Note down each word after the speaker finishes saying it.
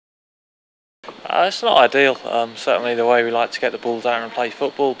It's not ideal. Certainly the way we like to get the ball down and play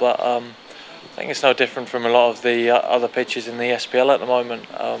football, but I think it's no different from a lot of the other pitches in the SPL at the moment.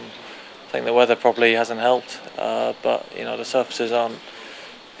 I think the weather probably hasn't helped, but the surfaces aren't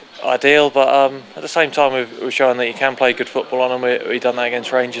ideal. But at the same time, we've shown that you can play good football on them. We've done that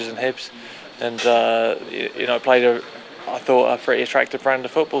against Rangers and Hibs, and played I thought a pretty attractive brand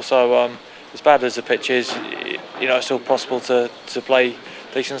of football. So as bad as the pitch is, it's still possible to play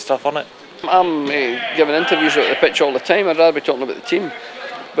decent stuff on it. I'm giving interviews about the pitch all the time. I'd rather be talking about the team,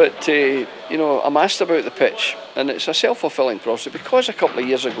 but I'm asked about the pitch, and it's a self-fulfilling prophecy. Because a couple of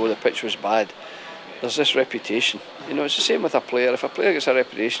years ago the pitch was bad, there's this reputation. It's the same with a player. If a player gets a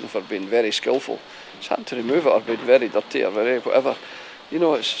reputation for being very skillful, it's hard to remove it, or being very dirty or very whatever.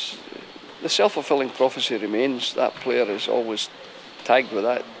 It's the self-fulfilling prophecy remains. That player is always tagged with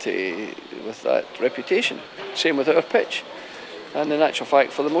that reputation. Same with our pitch. And in actual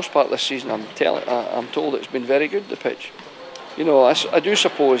fact, for the most part this season, I'm told it's been very good, the pitch. I do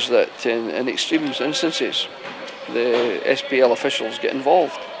suppose that in extreme instances, the SPL officials get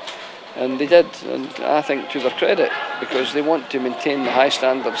involved. And they did, and I think to their credit, because they want to maintain the high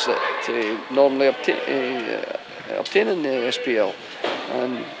standards that normally obtain in the SPL.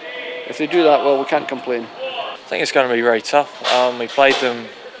 And if they do that well, we can't complain. I think it's going to be very tough. We played them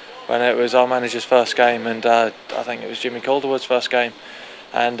when it was our manager's first game, and I think it was Jimmy Calderwood's first game,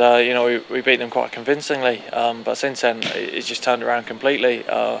 and we beat them quite convincingly. But since then, it's just turned around completely.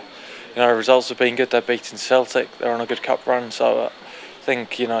 The results have been good. They've beaten Celtic. They're on a good cup run, so I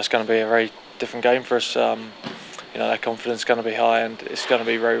think it's going to be a very different game for us. Their confidence is going to be high, and it's going to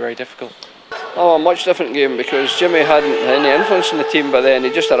be very, very difficult. Oh, a much different game, because Jimmy hadn't any influence in the team by then. He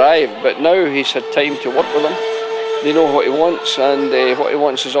just arrived, but now he's had time to work with them. They know what he wants, and what he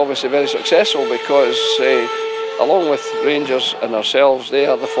wants is obviously very successful, because along with Rangers and ourselves, they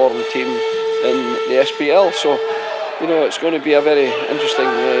are the form team in the SPL. So it's going to be a very interesting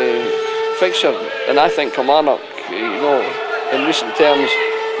fixture, and I think Kilmarnock, in recent terms,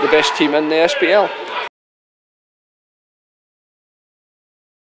 the best team in the SPL.